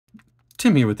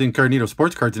Tim here with In-Card-Neeto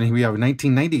Sports Cards, and here we have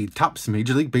 1990 Topps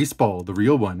Major League Baseball, the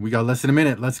real one. We got less than a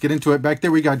minute. Let's get into it. Back there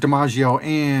we got DiMaggio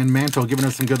and Mantle giving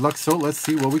us some good luck, so let's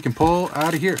see what we can pull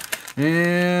out of here.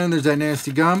 And there's that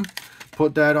nasty gum.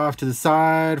 Put that off to the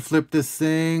side, flip this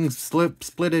thing,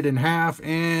 split it in half,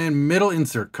 and middle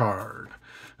insert card.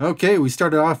 Okay, we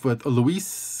started off with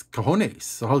Luis Cajones,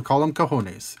 so I'll call him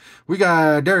Cajones. We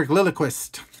got Derek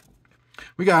Lilliquist.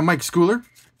 We got Mike Schooler.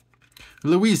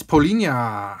 Luis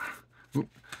Polina.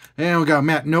 And we got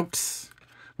Matt Noakes.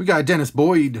 We got Dennis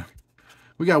Boyd.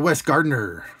 We got Wes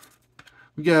Gardner.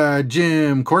 We got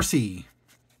Jim Corsi.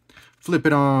 Flip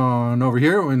it on over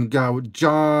here. We got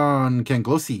John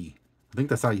Canglosi. I think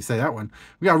that's how you say that one.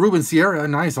 We got Ruben Sierra,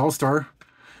 nice all-star.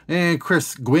 And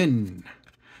Chris Gwynn.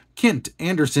 Kent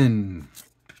Anderson.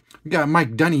 We got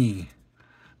Mike Dunny.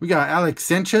 We got Alex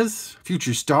Sanchez,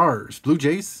 Future Stars, Blue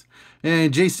Jays.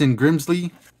 And Jason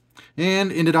Grimsley.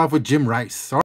 And ended off with Jim Rice.